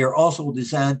 They are also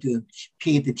designed to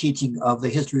impede the teaching of the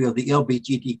history of the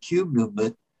LGBTQ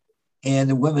movement and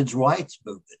the women's rights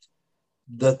movement.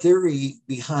 The theory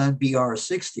behind BR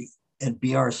 60 and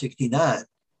BR 69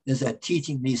 is that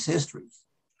teaching these histories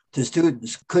to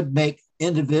students could make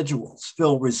individuals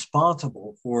feel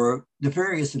responsible for the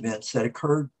various events that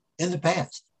occurred in the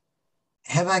past.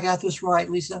 Have I got this right,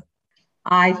 Lisa?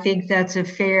 I think that's a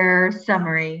fair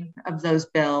summary of those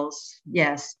bills.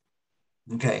 Yes.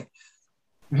 Okay.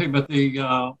 Hey, but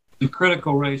the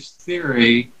critical race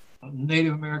theory,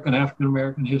 Native American, African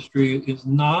American history is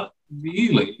not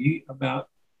really about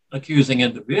accusing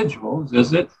individuals,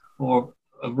 is it, or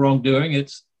of wrongdoing?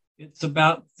 It's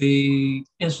about the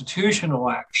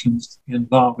institutional actions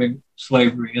involving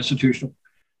slavery, institutional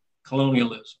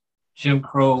colonialism, Jim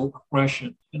Crow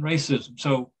oppression, and racism.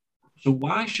 So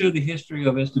why should the history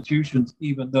of institutions,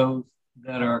 even those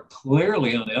that are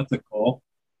clearly unethical,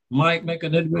 might make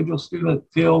an individual student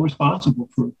feel responsible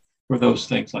for those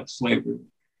things like slavery,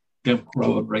 Jim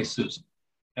Crow, and racism?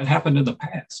 That happened in the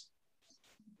past.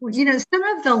 Well, some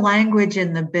of the language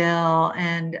in the bill,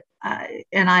 and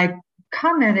I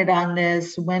commented on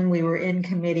this when we were in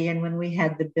committee and when we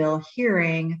had the bill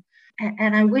hearing,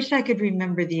 and I wish I could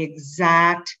remember the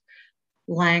exact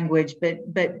language,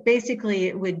 but basically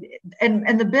it would,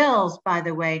 and the bills, by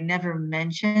the way, never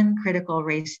mention critical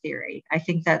race theory. I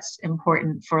think that's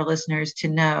important for listeners to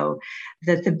know,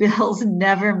 that the bills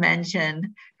never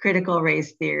mention critical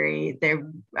race theory. They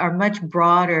are much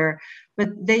broader, but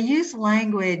they use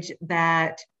language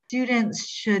that students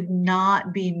should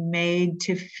not be made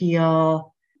to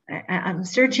feel, I'm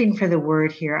searching for the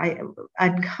word here,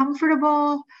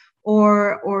 uncomfortable,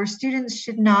 or students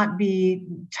should not be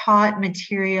taught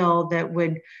material that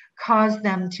would cause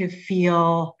them to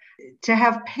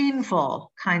have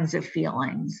painful kinds of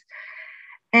feelings.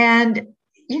 And,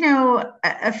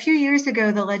 a few years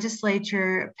ago, the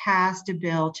legislature passed a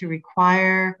bill to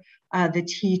require the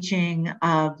teaching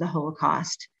of the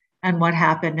Holocaust and what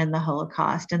happened in the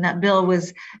Holocaust. And that bill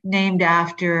was named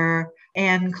after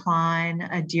Anne Klein,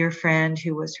 a dear friend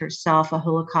who was herself a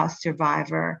Holocaust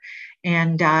survivor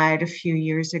and died a few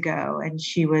years ago. And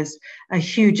she was a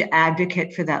huge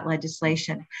advocate for that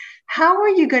legislation. How are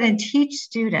you going to teach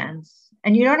students,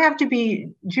 and you don't have to be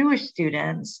Jewish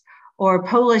students or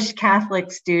Polish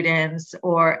Catholic students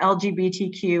or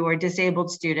LGBTQ or disabled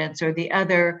students or the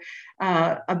other,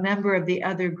 a member of the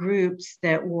other groups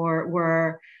that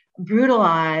were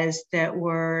brutalized, that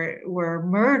were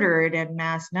murdered in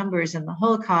mass numbers in the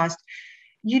Holocaust.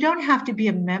 You don't have to be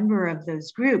a member of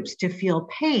those groups to feel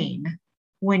pain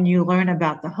when you learn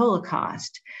about the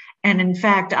Holocaust. And in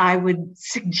fact, I would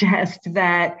suggest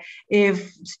that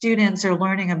if students are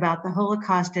learning about the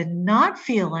Holocaust and not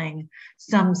feeling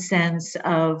some sense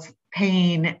of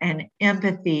pain and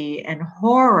empathy and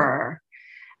horror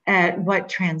at what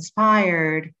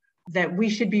transpired, that we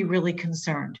should be really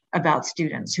concerned about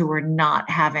students who are not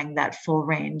having that full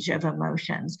range of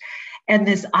emotions. And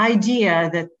this idea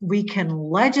that we can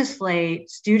legislate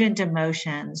student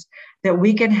emotions, that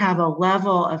we can have a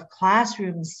level of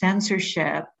classroom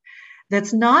censorship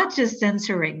that's not just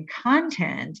censoring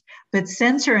content, but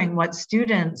censoring what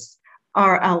students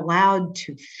are allowed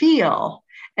to feel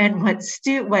and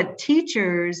what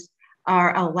teachers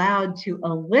are allowed to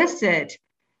elicit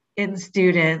in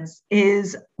students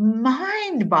is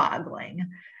mind-boggling.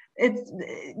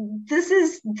 This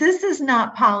is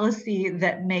not policy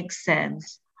that makes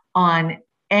sense on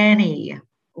any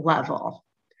level.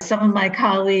 Some of my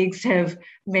colleagues have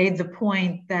made the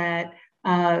point that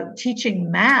teaching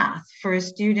math for a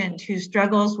student who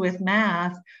struggles with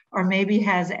math or maybe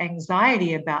has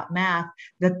anxiety about math,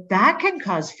 that can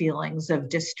cause feelings of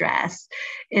distress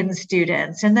in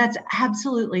students. And that's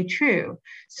absolutely true.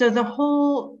 So the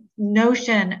whole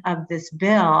notion of this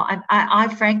bill,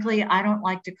 I frankly, I don't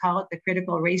like to call it the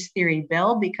critical race theory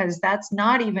bill, because that's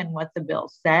not even what the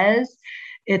bill says.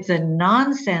 It's a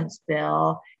nonsense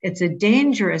bill. It's a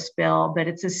dangerous bill, but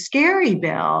it's a scary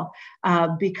bill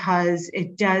because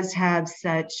it does have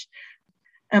such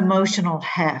emotional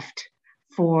heft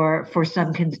for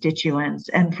some constituents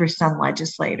and for some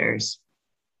legislators.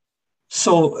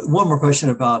 So one more question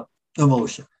about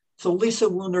emotion. So Lisa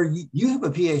Wilner, you have a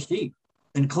PhD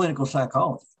in clinical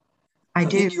psychology. I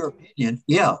do. In your opinion,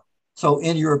 yeah. So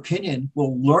in your opinion,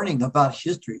 will learning about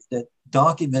history that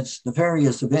documents the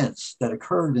various events that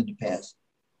occurred in the past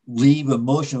leave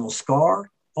emotional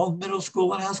scar on middle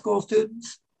school and high school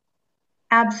students?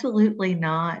 Absolutely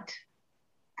not.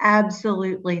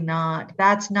 Absolutely not.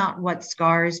 That's not what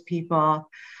scars people.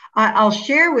 I'll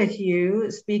share with you,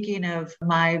 speaking of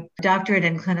my doctorate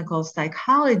in clinical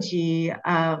psychology,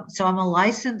 so I'm a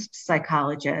licensed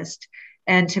psychologist.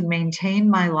 And to maintain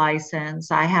my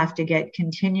license, I have to get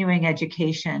continuing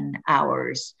education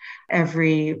hours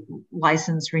every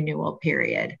license renewal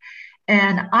period.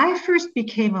 And I first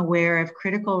became aware of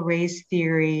critical race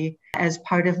theory as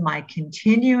part of my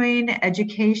continuing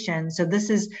education. So this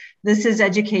is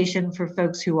education for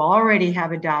folks who already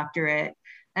have a doctorate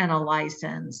and a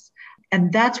license.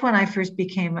 And that's when I first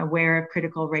became aware of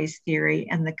critical race theory.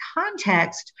 And the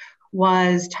context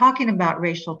was talking about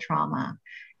racial trauma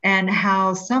and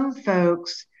how some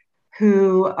folks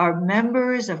who are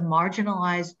members of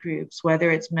marginalized groups, whether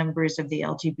it's members of the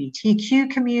LGBTQ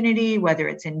community, whether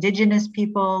it's Indigenous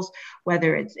peoples,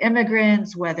 whether it's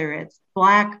immigrants, whether it's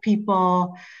Black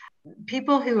people,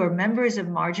 people who are members of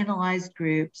marginalized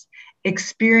groups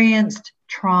experienced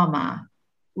trauma,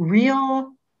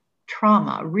 real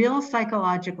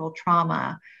psychological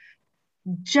trauma,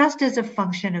 just as a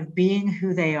function of being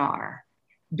who they are,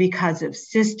 because of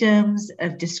systems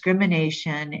of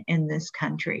discrimination in this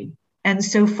country. And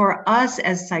so for us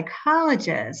as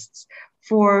psychologists,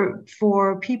 for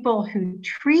people who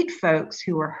treat folks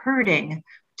who are hurting,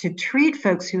 to treat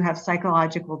folks who have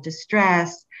psychological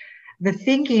distress, the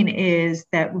thinking is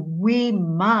that we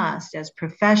must, as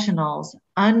professionals,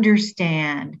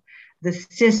 understand the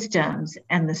systems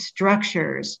and the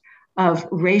structures of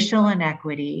racial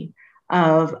inequity,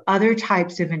 of other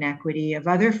types of inequity, of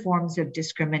other forms of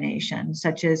discrimination,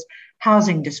 such as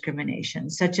housing discrimination,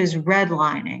 such as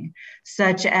redlining,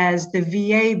 such as the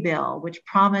VA bill, which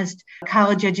promised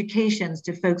college educations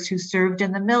to folks who served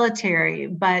in the military,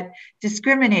 but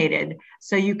discriminated.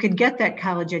 So you could get that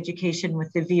college education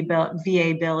with the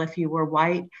VA bill if you were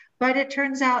white, but it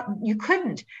turns out you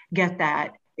couldn't get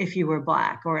that if you were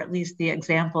Black, or at least the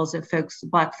examples of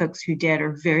Black folks who did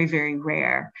are very, very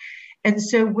rare. And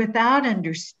so without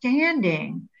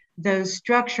understanding those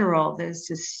structural, those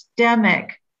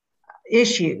systemic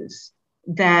issues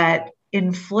that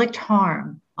inflict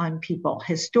harm on people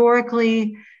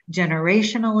historically,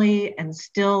 generationally, and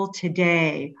still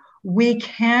today, we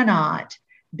cannot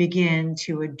begin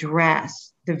to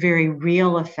address the very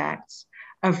real effects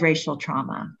of racial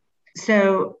trauma.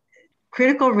 So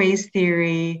critical race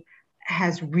theory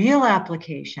has real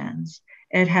applications.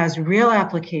 It has real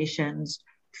applications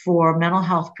for mental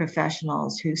health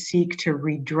professionals who seek to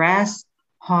redress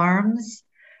harms.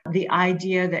 The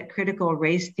idea that critical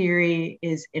race theory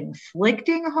is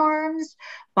inflicting harms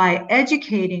by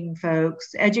educating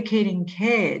folks, educating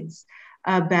kids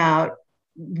about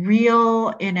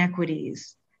real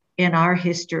inequities in our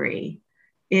history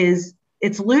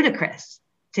it's ludicrous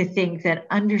to think that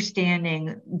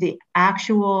understanding the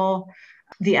actual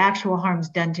harms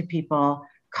done to people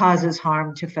causes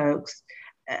harm to folks.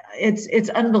 It's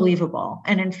unbelievable.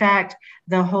 And in fact,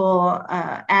 the whole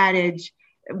adage,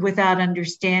 without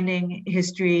understanding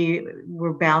history,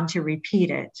 we're bound to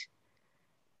repeat it.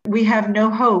 We have no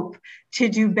hope to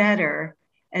do better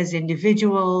as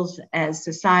individuals, as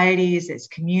societies, as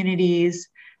communities,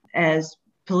 as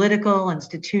political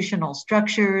institutional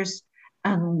structures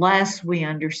unless we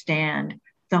understand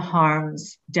the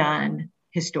harms done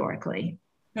historically.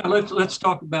 Yeah, let's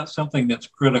talk about something that's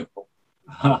critical.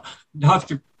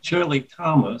 Dr. Shirley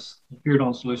Thomas appeared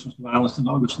on Solutions to Violence on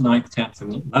August 9th, 10th,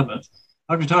 and 11th.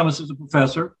 Dr. Thomas is a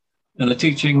professor in the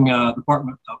teaching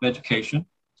Department of Education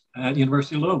at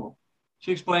University of Louisville.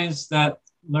 She explains that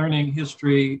learning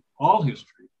history, all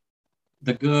history,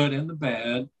 the good and the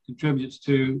bad, contributes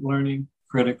to learning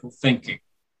critical thinking.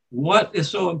 What is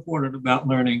so important about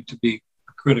learning to be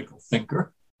a critical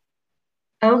thinker?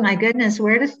 Oh my goodness,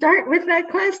 where to start with that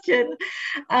question?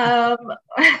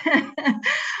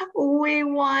 We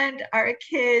want our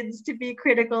kids to be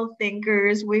critical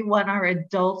thinkers. We want our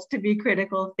adults to be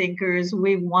critical thinkers.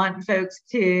 We want folks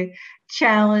to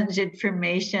challenge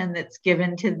information that's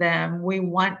given to them. We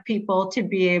want people to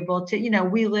be able to,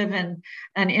 we live in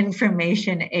an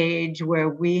information age where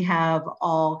we have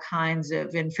all kinds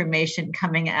of information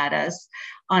coming at us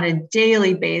on a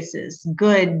daily basis,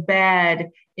 good, bad,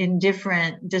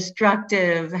 indifferent,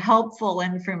 destructive, helpful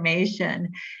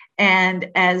information. And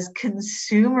as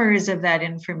consumers of that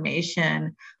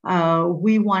information,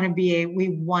 we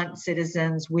want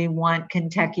citizens, we want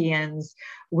Kentuckians,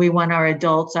 we want our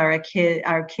adults, our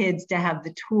kids to have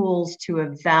the tools to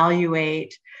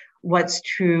evaluate what's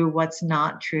true, what's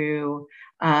not true,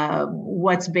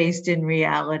 what's based in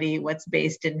reality, what's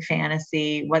based in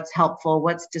fantasy, what's helpful,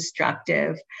 what's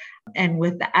destructive. And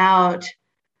without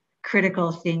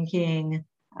critical thinking,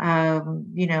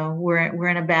 we're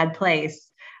in a bad place.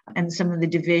 And some of the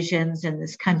divisions in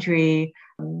this country,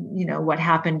 what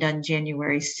happened on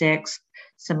January 6th,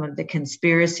 some of the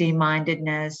conspiracy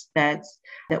mindedness that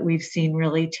we've seen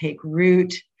really take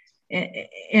root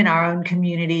in our own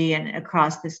community and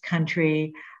across this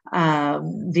country.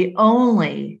 The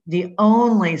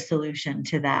only solution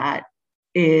to that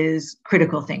is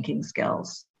critical thinking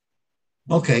skills.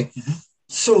 Okay.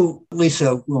 So,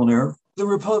 Lisa Wilner, the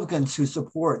Republicans who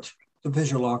support the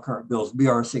Fisher Lockhart bills,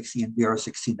 BR 60 and BR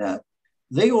 69,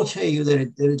 they will tell you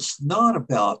that it's not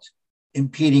about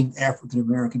impeding African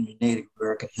American and Native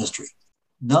American history,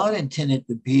 not intended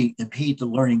to impede the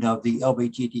learning of the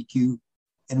LGBTQ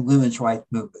and women's rights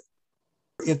movement.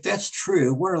 If that's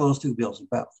true, what are those two bills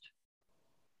about?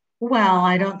 Well,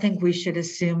 I don't think we should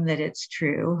assume that it's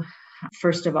true.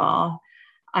 First of all,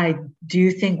 I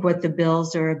do think what the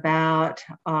bills are about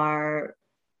are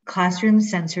classroom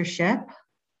censorship.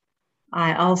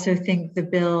 I also think the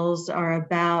bills are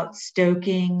about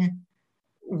stoking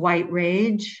white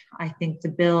rage. I think the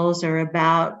bills are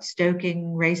about stoking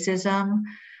racism.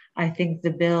 I think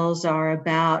the bills are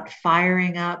about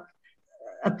firing up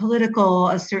a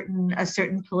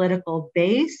certain political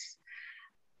base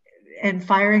and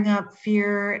firing up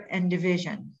fear and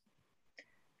division.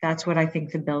 That's what I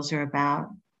think the bills are about.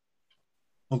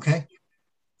 Okay.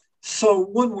 So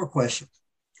one more question.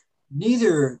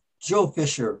 Neither Joe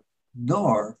Fisher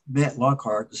nor Matt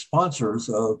Lockhart, the sponsors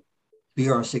of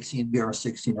BR 60 and BR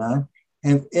 69,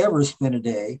 have ever spent a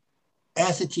day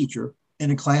as a teacher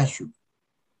in a classroom.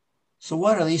 So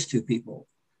why do these two people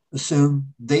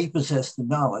assume they possess the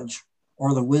knowledge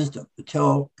or the wisdom to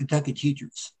tell Kentucky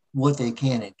teachers what they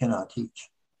can and cannot teach?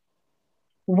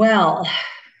 Well,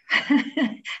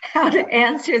 how to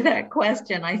answer that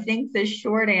question? I think the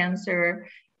short answer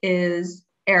is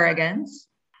arrogance.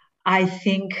 I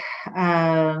think,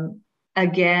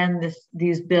 again,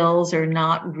 these bills are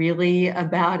not really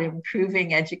about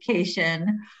improving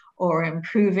education or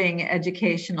improving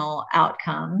educational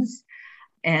outcomes.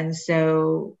 And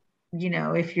so,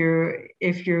 if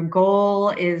your goal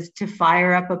is to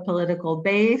fire up a political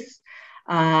base,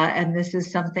 and this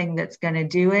is something that's going to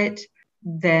do it,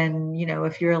 then,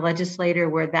 if you're a legislator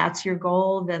where that's your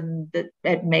goal, then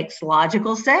it makes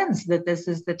logical sense that this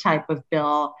is the type of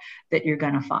bill that you're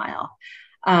going to file.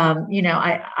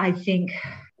 I think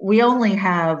we only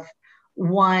have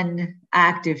one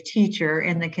active teacher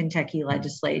in the Kentucky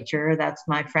legislature. That's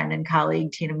my friend and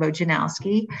colleague, Tina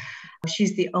Bojanowski.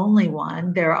 She's the only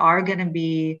one. There are going to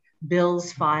be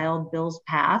bills filed, bills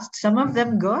passed, some of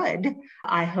them good,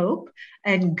 I hope,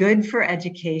 and good for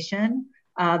education.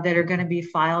 That are going to be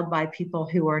filed by people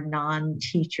who are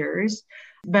non-teachers.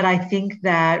 But I think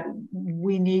that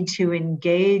we need to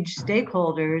engage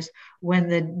stakeholders when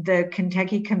the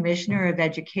Kentucky Commissioner of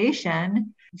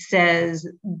Education says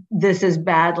this is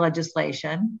bad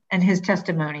legislation. And his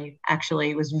testimony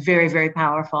actually was very, very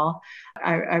powerful.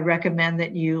 I recommend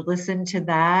that you listen to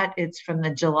that. It's from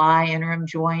the July Interim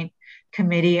Joint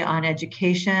Committee on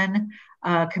Education,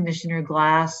 Commissioner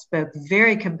Glass spoke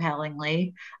very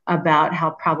compellingly about how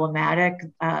problematic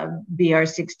BR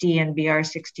 60 and BR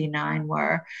 69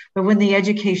 were. But when the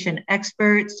education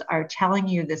experts are telling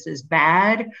you this is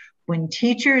bad, when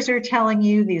teachers are telling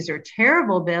you these are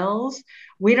terrible bills,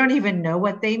 we don't even know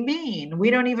what they mean.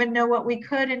 We don't even know what we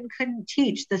could and couldn't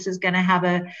teach. This is going to have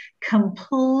a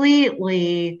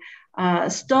completely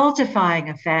stultifying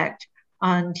effect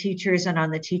on teachers and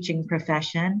on the teaching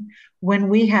profession. When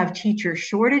we have teacher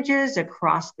shortages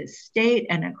across this state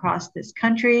and across this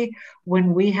country,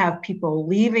 when we have people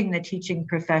leaving the teaching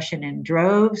profession in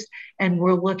droves, and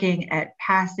we're looking at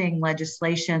passing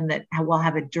legislation that will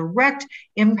have a direct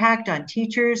impact on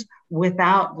teachers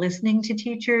without listening to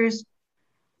teachers,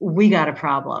 we got a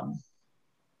problem.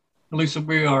 Lisa,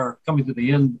 we are coming to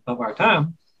the end of our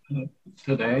time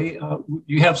today.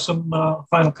 You have some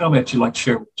final comments you'd like to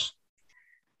share with us?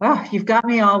 Oh, you've got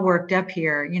me all worked up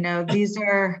here. You know, these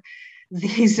are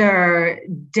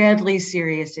deadly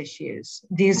serious issues.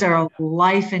 These are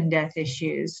life and death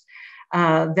issues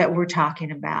that we're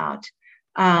talking about.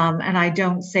 And I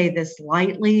don't say this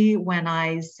lightly when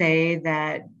I say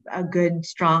that a good,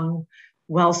 strong,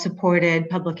 well-supported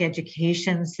public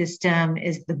education system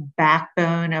is the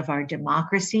backbone of our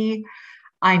democracy.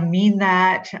 I mean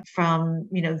that from,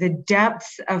 the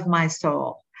depths of my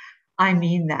soul. I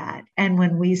mean that. And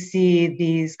when we see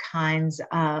these kinds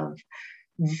of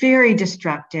very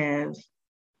destructive,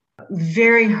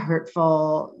 very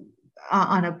hurtful,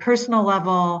 on a personal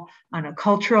level, on a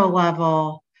cultural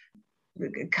level,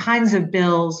 kinds of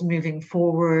bills moving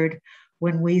forward,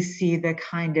 when we see the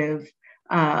kind of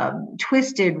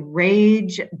twisted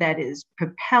rage that is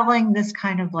propelling this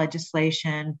kind of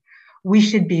legislation, we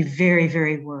should be very,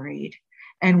 very worried.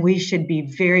 And we should be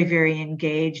very, very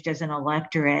engaged as an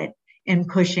electorate in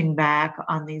pushing back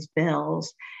on these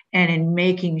bills and in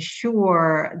making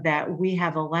sure that we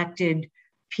have elected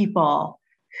people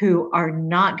who are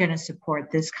not going to support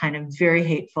this kind of very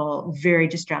hateful, very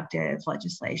destructive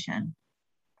legislation.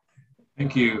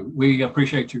 Thank you. We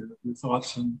appreciate your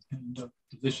thoughts and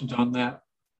positions on that.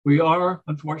 We are,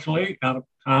 unfortunately, out of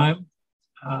time.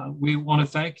 We want to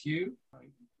thank you.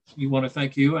 We want to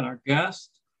thank you and our guest,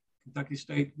 Kentucky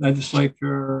State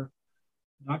Legislature,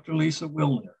 Dr. Lisa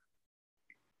Wilner.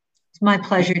 It's my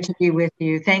pleasure to be with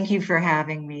you. Thank you for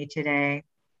having me today.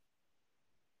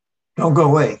 Don't go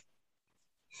away.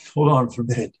 Hold on for a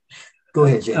minute. Go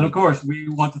ahead, Jamie. And of course, we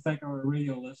want to thank our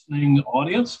radio listening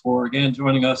audience for again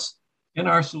joining us in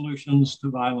our Solutions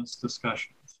to Violence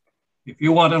discussions. If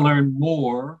you want to learn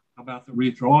more about the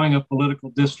redrawing of political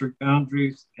district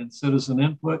boundaries and citizen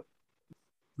input,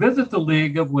 visit the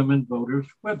League of Women Voters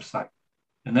website.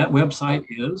 And that website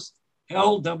is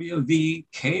lwvky.org.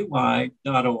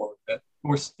 That, of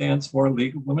course, stands for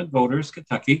League of Women Voters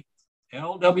Kentucky,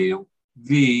 lwvky.org,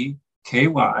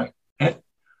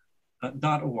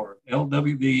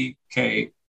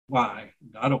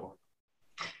 lwvky.org.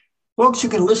 Folks, you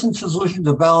can listen to Solutions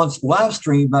to Violence live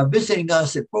stream by visiting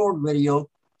us at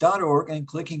forwardradio.org and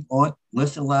clicking on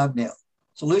Listen Live Now.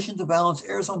 Solutions to Violence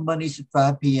airs on Mondays at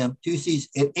 5 p.m., Tuesdays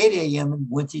at 8 a.m., and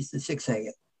Wednesdays at 6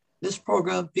 a.m. This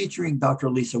program featuring Dr.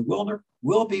 Lisa Wilner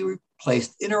will be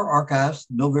replaced in our archives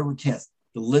November 10th.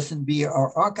 To listen via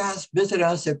our archives, visit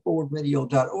us at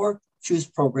forwardradio.org, choose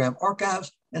Program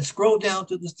Archives, and scroll down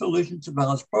to the Solutions to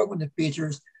Violence program that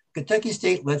features Kentucky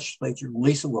State Legislature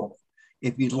Lisa Wilner.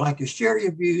 If you'd like to share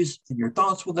your views and your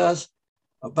thoughts with us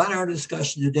about our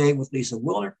discussion today with Lisa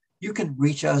Wilner, you can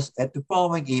reach us at the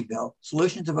following email,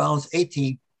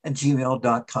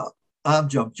 solutionsofviolence18@gmail.com. I'm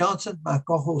Joe Johnson. My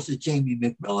co-host is Jamie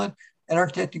McMillan, and our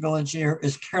technical engineer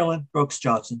is Carolyn Brooks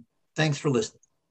Johnson. Thanks for listening.